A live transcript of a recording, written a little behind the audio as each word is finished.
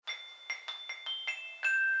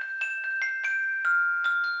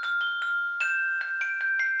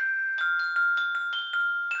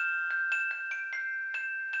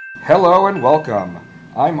Hello and welcome.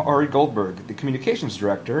 I'm Ari Goldberg, the Communications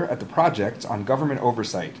Director at the Project on Government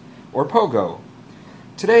Oversight, or POGO.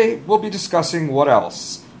 Today, we'll be discussing what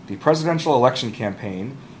else? The presidential election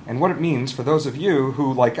campaign, and what it means for those of you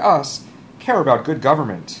who, like us, care about good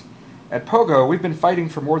government. At POGO, we've been fighting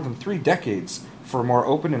for more than 3 decades for a more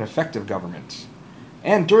open and effective government.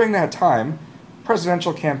 And during that time,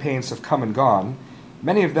 presidential campaigns have come and gone.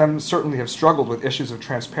 Many of them certainly have struggled with issues of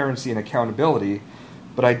transparency and accountability,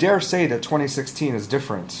 but I dare say that 2016 is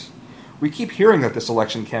different. We keep hearing that this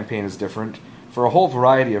election campaign is different for a whole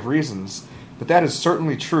variety of reasons, but that is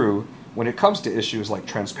certainly true when it comes to issues like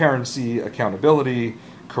transparency, accountability,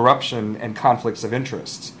 corruption, and conflicts of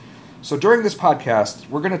interest. So during this podcast,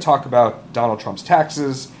 we're going to talk about Donald Trump's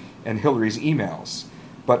taxes and Hillary's emails.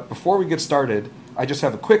 But before we get started, I just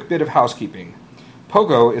have a quick bit of housekeeping.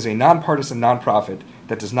 POGO is a nonpartisan nonprofit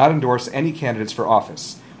that does not endorse any candidates for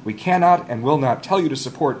office. We cannot and will not tell you to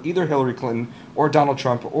support either Hillary Clinton or Donald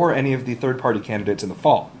Trump or any of the third-party candidates in the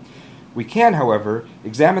fall. We can, however,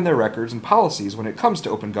 examine their records and policies when it comes to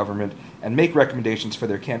open government and make recommendations for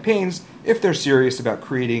their campaigns if they're serious about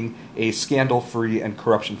creating a scandal-free and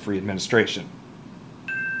corruption-free administration.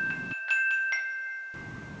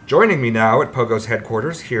 Joining me now at POGO's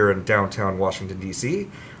headquarters here in downtown Washington, D.C.,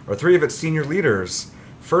 are 3 of its senior leaders.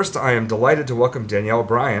 First, I am delighted to welcome Danielle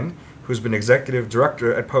Bryan, who's been executive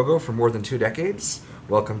director at POGO for more than 2 decades.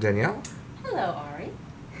 Welcome, Danielle. Hello, Ari.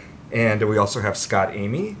 And we also have Scott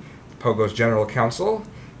Amy, POGO's general counsel.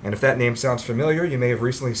 And if that name sounds familiar, you may have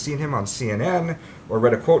recently seen him on CNN or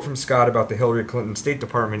read a quote from Scott about the Hillary Clinton State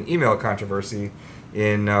Department email controversy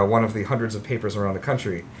in one of the hundreds of papers around the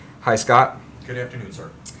country. Hi, Scott. Good afternoon, sir.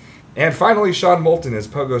 And finally, Sean Moulton is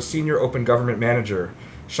POGO's senior open government manager.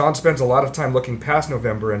 Sean spends a lot of time looking past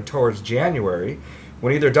November and towards January,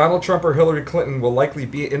 when either Donald Trump or Hillary Clinton will likely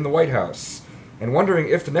be in the White House, and wondering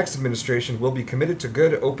if the next administration will be committed to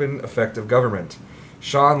good, open, effective government.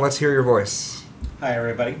 Sean, let's hear your voice. Hi,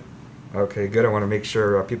 everybody. Okay, good. I want to make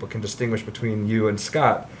sure people can distinguish between you and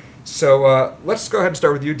Scott. So let's go ahead and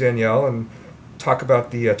start with you, Danielle, and talk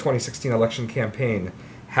about the 2016 election campaign.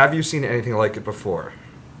 Have you seen anything like it before?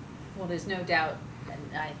 Well, there's no doubt,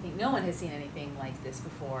 and I think no one has seen anything like this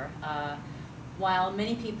before. While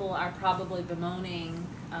many people are probably bemoaning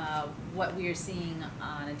what we are seeing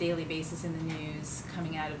on a daily basis in the news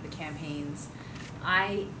coming out of the campaigns,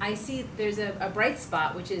 I see there's a bright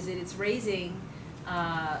spot, which is that it's raising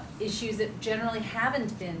issues that generally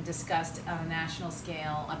haven't been discussed on a national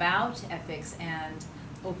scale about ethics and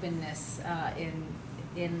openness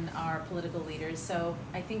in our political leaders. So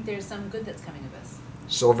I think there's some good that's coming of this.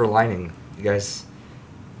 Silver lining. You guys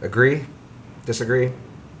agree? Disagree?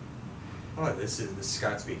 Well, this is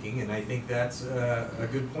Scott speaking, and I think that's a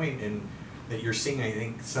good point, and that you're seeing, I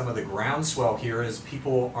think, some of the groundswell here is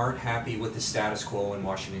people aren't happy with the status quo in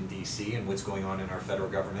Washington, D.C. and what's going on in our federal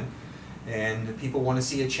government, and people want to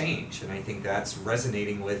see a change, and I think that's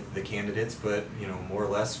resonating with the candidates, but, more or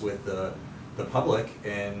less with the public,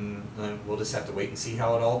 and we'll just have to wait and see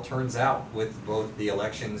how it all turns out with both the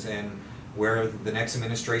elections and where the next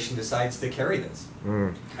administration decides to carry this.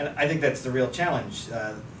 And I think that's the real challenge.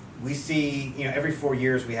 We see, every 4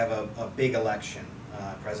 years we have a big election,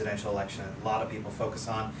 presidential election, that a lot of people focus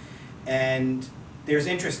on. And there's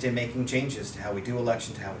interest in making changes to how we do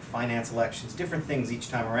elections, to how we finance elections, different things each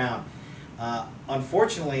time around.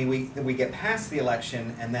 Unfortunately, we get past the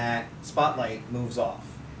election and that spotlight moves off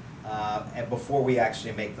before we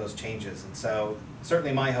actually make those changes. And so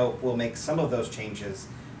certainly my hope will make some of those changes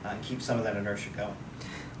and keep some of that inertia going.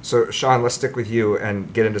 So, Sean, let's stick with you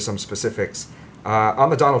and get into some specifics. On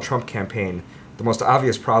the Donald Trump campaign, the most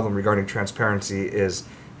obvious problem regarding transparency is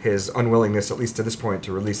his unwillingness, at least to this point,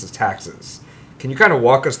 to release his taxes. Can you kind of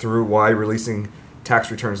walk us through why releasing tax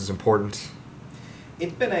returns is important?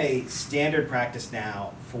 It's been a standard practice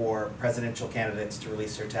now for presidential candidates to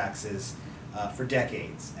release their taxes for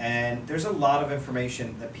decades. And there's a lot of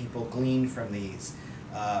information that people glean from these.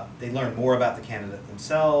 They learn more about the candidate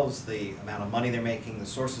themselves, the amount of money they're making, the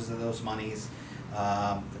sources of those monies,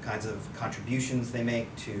 the kinds of contributions they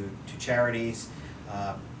make to charities.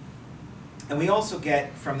 And we also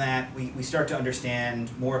get from that, we start to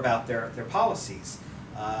understand more about their policies.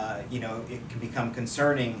 It can become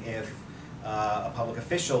concerning if a public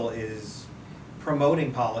official is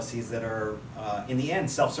promoting policies that are, in the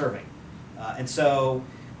end, self-serving. And so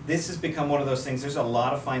this has become one of those things. There's a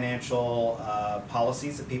lot of financial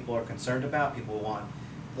policies that people are concerned about. People want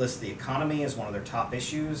to list the economy as one of their top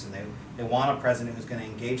issues, and they want a president who's going to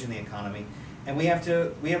engage in the economy. And we have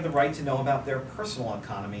the right to know about their personal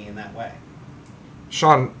economy in that way.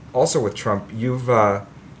 Sean, also with Trump, you've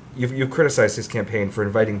you've criticized his campaign for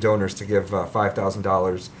inviting donors to give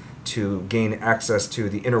 $5,000 to gain access to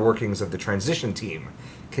the inner workings of the transition team.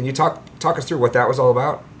 Can you talk us through what that was all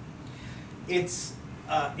about? It's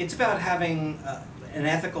about having an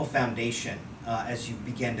ethical foundation as you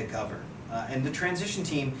begin to govern. And the transition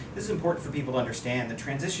team, this is important for people to understand, the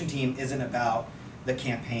transition team isn't about the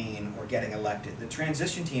campaign or getting elected. The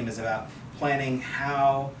transition team is about planning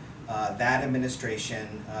how that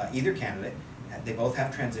administration, either candidate, they both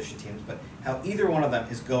have transition teams, but how either one of them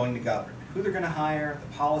is going to govern, who they're going to hire,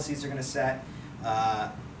 the policies they're going to set,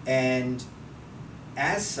 and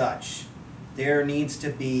as such, there needs to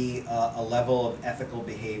be a level of ethical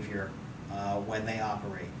behavior when they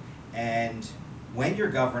operate. And when you're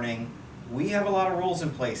governing, we have a lot of rules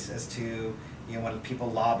in place as to, when people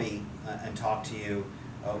lobby and talk to you,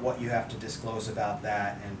 what you have to disclose about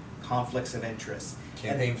that, and conflicts of interest.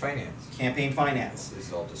 Campaign finance. Campaign finance. This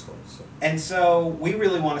is all disclosed. So. And so we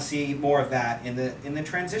really want to see more of that in the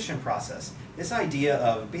transition process. This idea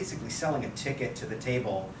of basically selling a ticket to the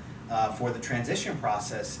table for the transition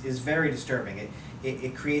process is very disturbing.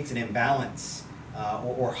 It creates an imbalance,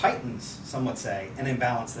 or heightens, some would say, an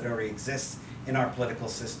imbalance that already exists in our political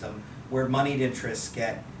system, where moneyed interests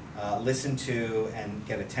get listened to and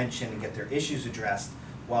get attention and get their issues addressed,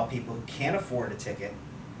 while people who can't afford a ticket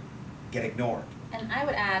get ignored. And I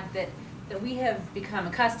would add that we have become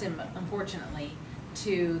accustomed, unfortunately,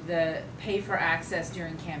 to the pay for access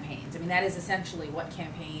during campaigns. I mean, that is essentially what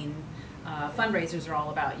campaign fundraisers are all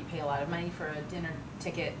about. You pay a lot of money for a dinner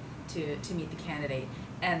ticket to meet the candidate.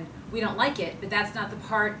 And we don't like it, but that's not the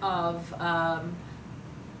part of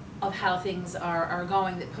how things are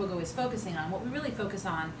going that POGO is focusing on. What we really focus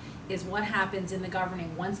on is what happens in the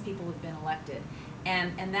governing once people have been elected.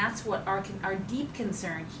 And that's what our deep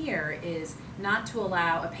concern here is, not to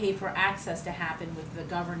allow a pay for access to happen with the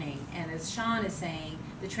governing. And as Sean is saying,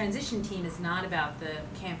 the transition team is not about the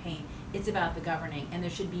campaign, it's about the governing. And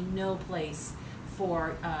there should be no place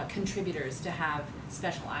for contributors to have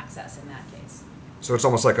special access in that case. So it's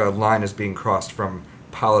almost like a line is being crossed from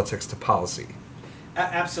politics to policy.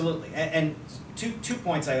 Absolutely. And two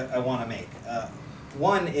points I want to make.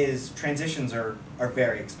 One is transitions are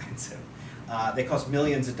very expensive. They cost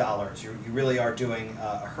millions of dollars. You really are doing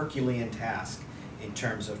a Herculean task in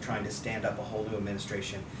terms of trying to stand up a whole new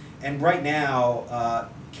administration. And right now,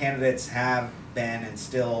 candidates have been and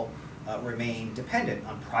still remain dependent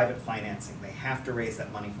on private financing. They have to raise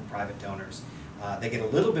that money from private donors. They get a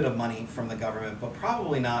little bit of money from the government, but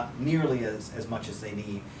probably not nearly as much as they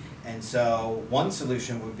need. And so one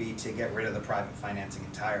solution would be to get rid of the private financing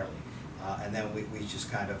entirely, and then we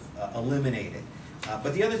just kind of eliminate it.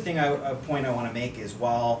 But the other point I want to make is,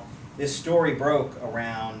 while this story broke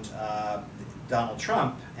around Donald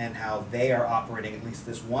Trump and how they are operating at least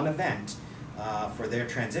this one event for their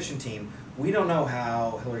transition team, we don't know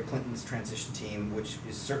how Hillary Clinton's transition team, which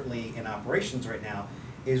is certainly in operations right now,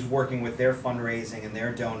 is working with their fundraising and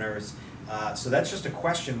their donors. So that's just a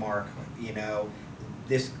question mark.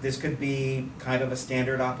 This could be kind of a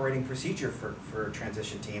standard operating procedure for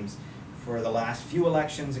transition teams for the last few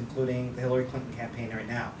elections, including the Hillary Clinton campaign right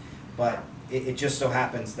now. But it just so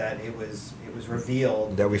happens that it was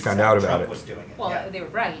revealed that we found out about Trump it. was doing it. Well, yeah. they were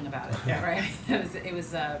bragging about it, Yeah. right? It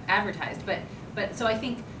was advertised. But so I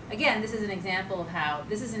think, again, this is an example of how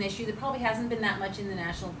this is an issue that probably hasn't been that much in the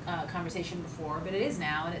national conversation before, but it is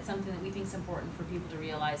now, and it's something that we think is important for people to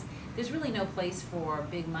realize. There's really no place for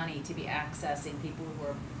big money to be accessing people who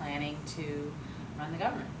are planning to run the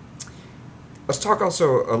government. Let's talk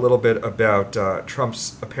also a little bit about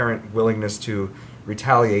Trump's apparent willingness to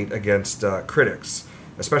retaliate against critics,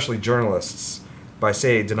 especially journalists, by,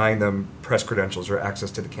 say, denying them press credentials or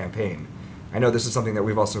access to the campaign. I know this is something that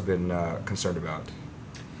we've also been concerned about.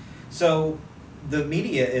 So the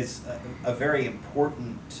media is a very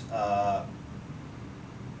important,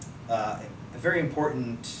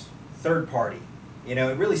 third party.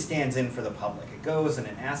 It really stands in for the public. It goes and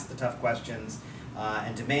it asks the tough questions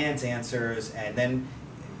and demands answers, and then,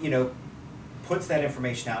 puts that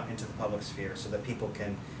information out into the public sphere so that people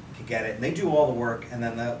can get it. And they do all the work, and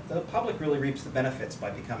then the public really reaps the benefits by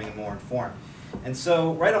becoming more informed. And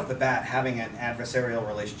so right off the bat, having an adversarial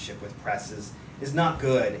relationship with press is not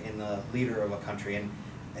good in the leader of a country. And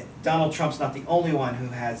Donald Trump's not the only one who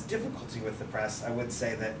has difficulty with the press. I would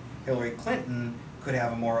say that Hillary Clinton could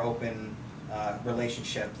have a more open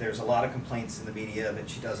relationship. There's a lot of complaints in the media that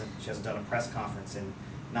she hasn't done a press conference in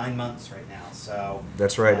 9 months right now. So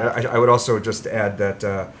that's right. I would also just add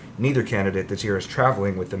that neither candidate this year is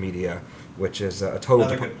traveling with the media, which is a total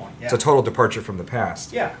good point. Yeah. It's a total departure from the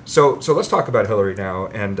past. Yeah. So let's talk about Hillary now.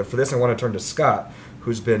 And for this, I want to turn to Scott,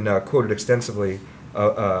 who's been quoted extensively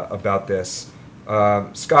about this.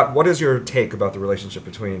 Scott, what is your take about the relationship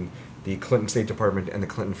between the Clinton State Department and the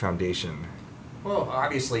Clinton Foundation? Well,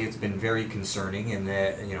 obviously it's been very concerning in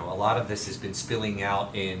that, a lot of this has been spilling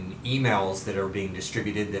out in emails that are being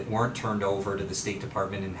distributed that weren't turned over to the State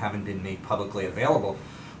Department and haven't been made publicly available.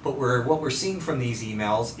 But what we're seeing from these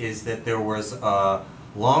emails is that there was a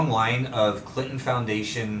long line of Clinton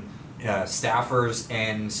Foundation staffers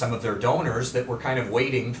and some of their donors that were kind of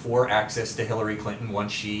waiting for access to Hillary Clinton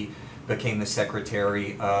once she became the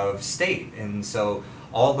Secretary of State. And so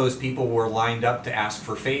all those people were lined up to ask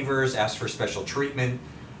for favors, ask for special treatment,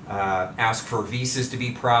 ask for visas to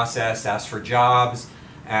be processed, ask for jobs,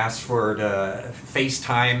 ask for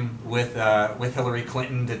FaceTime with Hillary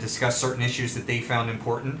Clinton to discuss certain issues that they found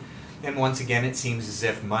important. And once again, it seems as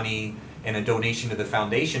if money and a donation to the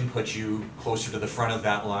foundation puts you closer to the front of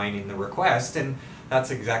that line in the request. And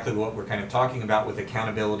that's exactly what we're kind of talking about with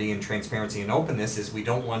accountability and transparency and openness, is we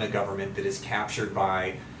don't want a government that is captured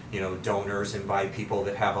by donors and by people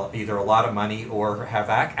that have either a lot of money or have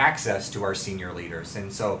access to our senior leaders.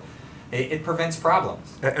 And so it prevents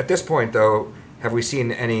problems. At this point, though, have we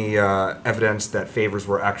seen any evidence that favors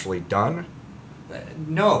were actually done?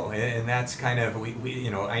 No, and that's kind of,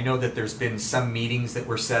 I know that there's been some meetings that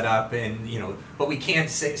were set up and, but we can't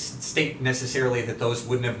state necessarily that those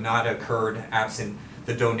wouldn't have not occurred absent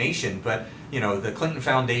the donation. But, the Clinton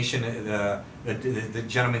Foundation, the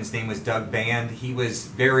gentleman's name was Doug Band. He was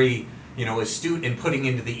very, astute in putting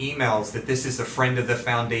into the emails that this is a friend of the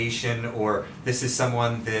foundation, or this is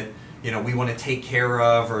someone that, we want to take care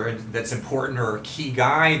of, or that's important, or a key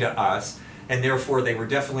guy to us. And therefore, they were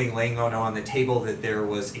definitely laying on the table that there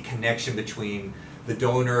was a connection between the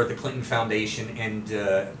donor, the Clinton Foundation, and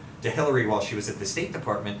to Hillary while she was at the State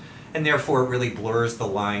Department. And therefore, it really blurs the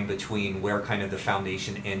line between where kind of the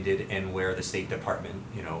foundation ended and where the State Department,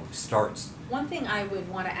 starts. One thing I would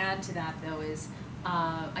want to add to that, though, is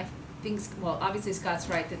I think, well, obviously Scott's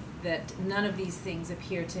right that none of these things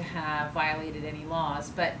appear to have violated any laws,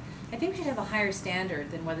 but I think we should have a higher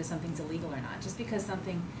standard than whether something's illegal or not. Just because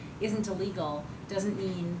something isn't illegal doesn't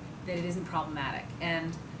mean that it isn't problematic.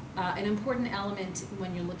 And an important element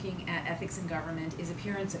when you're looking at ethics in government is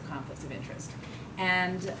appearance of conflicts of interest.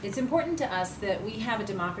 And it's important to us that we have a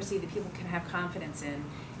democracy that people can have confidence in,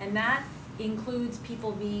 and that includes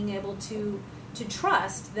people being able to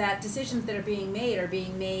trust that decisions that are being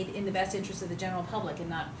made in the best interest of the general public, and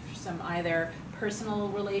not some either personal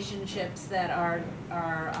relationships that are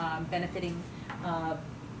benefiting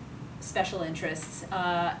special interests.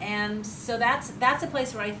 And so that's a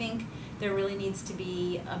place where I think there really needs to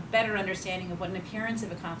be a better understanding of what an appearance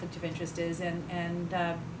of a conflict of interest is, and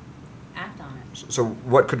act on it. So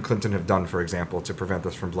what could Clinton have done, for example, to prevent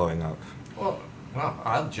this from blowing up? Well,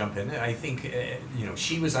 I'll jump in. I think,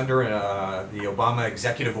 she was under the Obama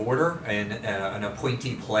executive order and an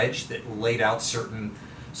appointee pledge that laid out certain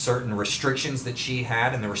restrictions that she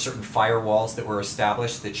had, and there were certain firewalls that were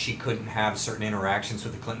established that she couldn't have certain interactions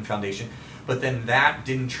with the Clinton Foundation. But then that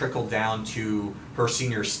didn't trickle down to her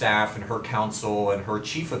senior staff and her counsel and her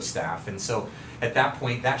chief of staff. And so at that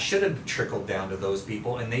point, that should have trickled down to those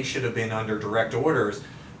people, and they should have been under direct orders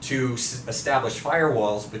to establish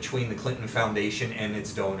firewalls between the Clinton Foundation and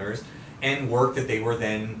its donors, and work that they were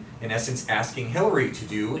then, in essence, asking Hillary to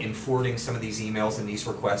do in forwarding some of these emails and these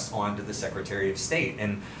requests on to the Secretary of State.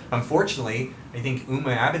 And unfortunately, I think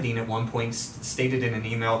Uma Abedin at one point stated in an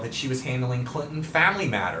email that she was handling Clinton family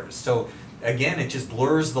matters. So again, it just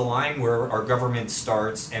blurs the line where our government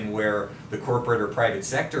starts and where the corporate or private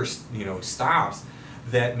sector, stops.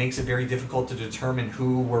 That makes it very difficult to determine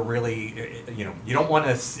who we're really, you don't want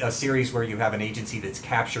a series where you have an agency that's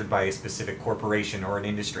captured by a specific corporation or an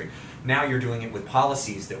industry. Now you're doing it with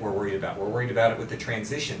policies that we're worried about. We're worried about it with the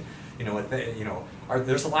transition.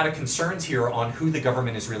 There's a lot of concerns here on who the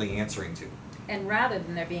government is really answering to. And rather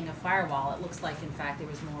than there being a firewall, it looks like, in fact, there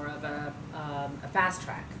was more of a fast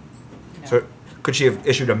track. So could she have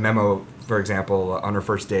issued a memo, for example, on her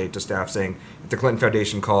first day to staff saying, if the Clinton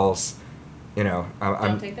Foundation calls,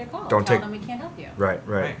 don't take their call. Tell them we can't help you.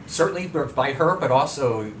 Right. Certainly by her, but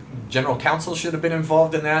also general counsel should have been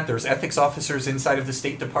involved in that. There's ethics officers inside of the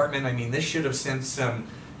State Department. I mean, this should have sent some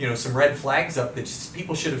red flags up that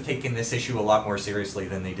people should have taken this issue a lot more seriously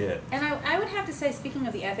than they did. And I would have to say, speaking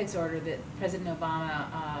of the ethics order that President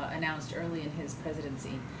Obama announced early in his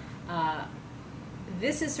presidency,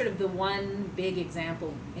 this is sort of the one big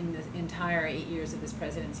example in the entire 8 years of this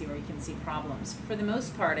presidency where you can see problems. For the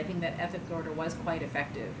most part, I think that ethics order was quite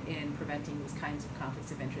effective in preventing these kinds of conflicts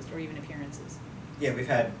of interest or even appearances. Yeah, we've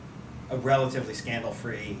had a relatively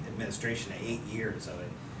scandal-free administration, 8 years of it.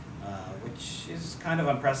 which is kind of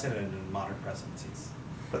unprecedented in modern presidencies.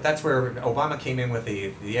 But that's where Obama came in with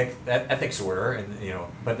the ethics order, and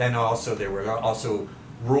But then also there were also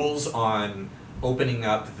rules on opening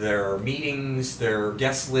up their meetings, their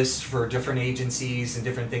guest lists for different agencies and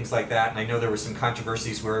different things like that. And I know there were some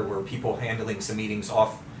controversies where people handling some meetings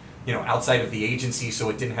off, outside of the agency, so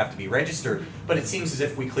it didn't have to be registered. But it seems as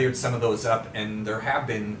if we cleared some of those up, and there have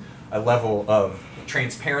been a level of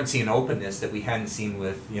transparency and openness that we hadn't seen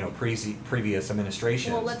with previous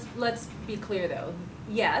administrations. Well, let's be clear though.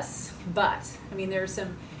 Yes, but there are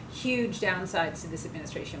some huge downsides to this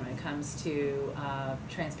administration when it comes to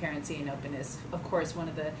transparency and openness. Of course, one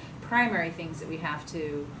of the primary things that we have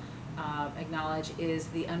to acknowledge is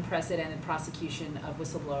the unprecedented prosecution of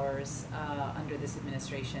whistleblowers under this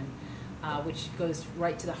administration, which goes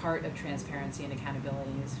right to the heart of transparency and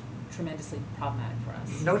accountability and is tremendously problematic for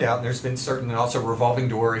us. No doubt. There's been certain also revolving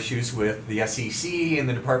door issues with the SEC and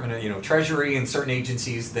the Department of Treasury and certain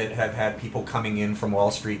agencies that have had people coming in from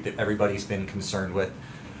Wall Street that everybody's been concerned with.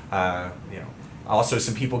 Also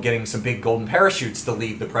some people getting some big golden parachutes to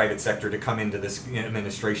leave the private sector to come into this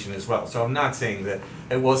administration as well. So I'm not saying that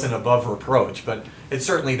it wasn't above reproach, but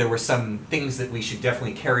there were some things that we should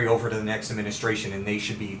definitely carry over to the next administration, and they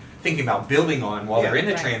should be thinking about building on while they're in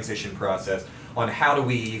the transition process on how do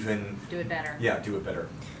we even do it better. Yeah, do it better.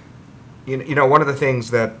 One of the things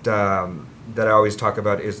that I always talk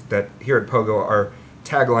about is that here at Pogo, our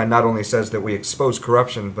tagline not only says that we expose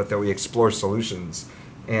corruption, but that we explore solutions.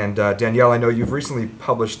 And Danielle, I know you've recently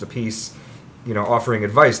published a piece, offering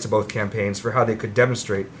advice to both campaigns for how they could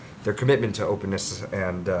demonstrate their commitment to openness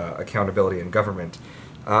and accountability in government.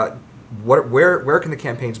 Where can the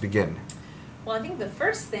campaigns begin? Well, I think the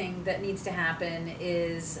first thing that needs to happen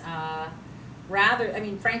is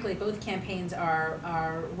frankly, both campaigns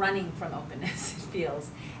are running from openness, it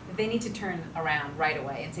feels. They need to turn around right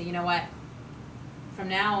away and say, you know what, from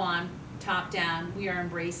now on, top down, we are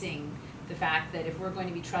embracing the fact that if we're going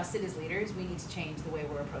to be trusted as leaders, we need to change the way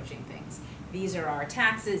we're approaching things. These are our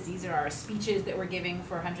taxes, these are our speeches that we're giving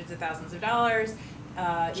for hundreds of thousands of dollars.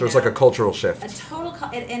 So it's like a cultural shift. A total,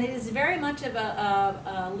 and it is very much of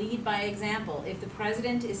a lead by example. If the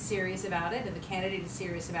president is serious about it, and the candidate is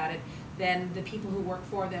serious about it, then the people who work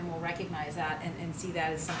for them will recognize that and see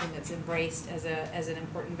that as something that's embraced as an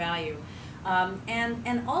important value.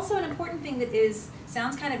 And also an important thing that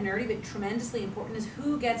sounds kind of nerdy but tremendously important is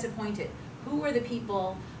who gets appointed. Who are the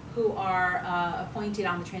people who are appointed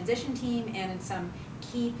on the transition team and in some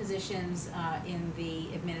key positions in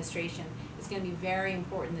the administration? It's going to be very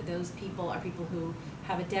important that those people are people who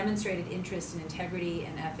have a demonstrated interest in integrity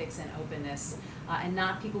and ethics and openness, and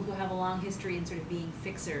not people who have a long history in sort of being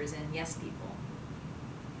fixers and yes people.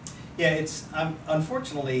 Yeah, it's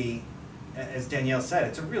unfortunately, as Danielle said,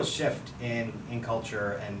 it's a real shift in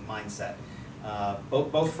culture and mindset,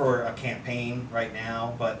 both for a campaign right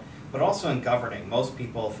now, but also in governing. Most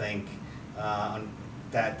people think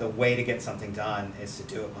that the way to get something done is to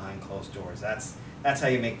do it behind closed doors. That's how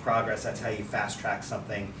you make progress. That's how you fast track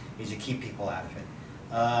something, is you keep people out of it.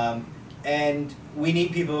 And we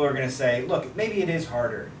need people who are going to say, look, maybe it is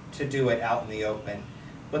harder to do it out in the open,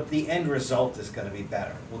 but the end result is going to be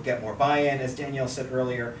better. We'll get more buy-in. As Danielle said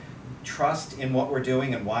earlier, trust in what we're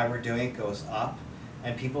doing and why we're doing it goes up,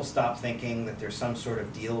 and people stop thinking that there's some sort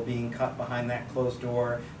of deal being cut behind that closed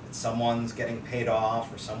door, that someone's getting paid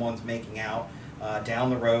off or someone's making out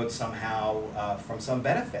down the road somehow from some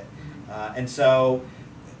benefit. And so,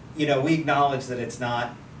 we acknowledge that it's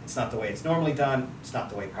not the way it's normally done. It's not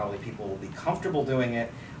the way probably people will be comfortable doing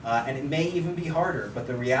it. And it may even be harder, but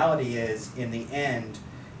the reality is, in the end,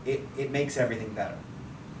 it makes everything better.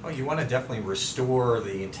 Well, you want to definitely restore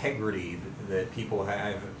the integrity that people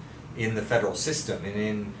have in the federal system and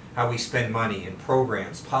in how we spend money in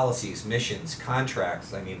programs, policies, missions,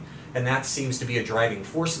 contracts. And that seems to be a driving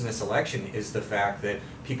force in this election, is the fact that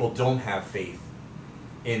people don't have faith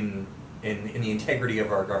in the integrity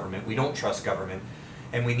of our government. We don't trust government,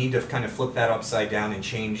 and we need to kind of flip that upside down and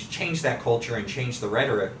change that culture and change the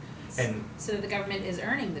rhetoric. And so the government is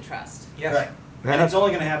earning the trust. Yes. Right. And it's only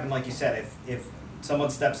going to happen, like you said, if someone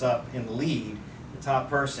steps up in the lead, the top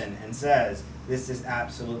person, and says, this is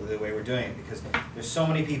absolutely the way we're doing it, because there's so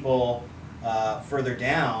many people further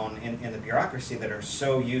down in the bureaucracy that are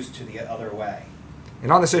so used to the other way.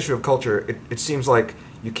 And on this issue of culture, it seems like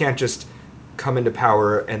you can't just come into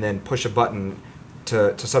power and then push a button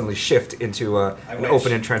to suddenly shift into an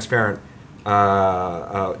open and transparent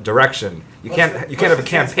direction. You can't have a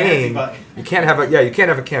campaign. You can't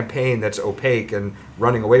have a campaign that's opaque and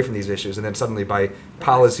running away from these issues, and then suddenly by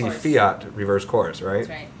policy fiat reverse course, right? That's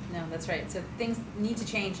right. No, that's right. So things need to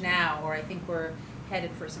change now, or I think we're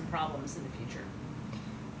headed for some problems in the future.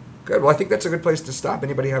 Good. Well, I think that's a good place to stop.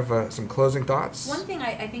 Anybody have some closing thoughts? One thing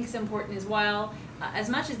I think is important is while, as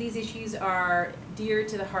much as these issues are dear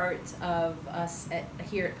to the heart of us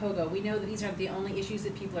here at POGO, we know that these aren't the only issues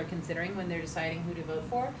that people are considering when they're deciding who to vote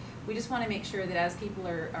for. We just want to make sure that as people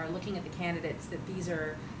are looking at the candidates, that these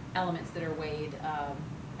are elements that are weighed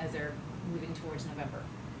as they're moving towards November.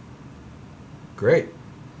 Great.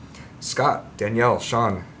 Scott, Danielle,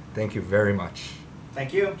 Sean, thank you very much.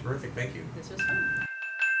 Thank you. Terrific, thank you. This was fun.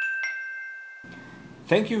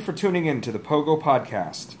 Thank you for tuning in to the POGO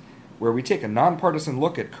Podcast, where we take a nonpartisan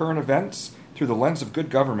look at current events through the lens of good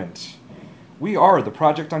government. We are the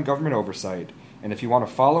Project on Government Oversight, and if you want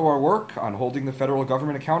to follow our work on holding the federal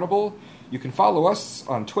government accountable, you can follow us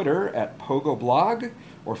on Twitter at POGOblog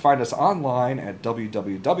or find us online at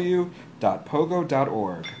www.pogo.org.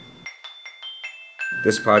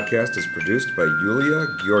 This podcast is produced by Yulia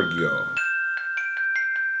Georgio.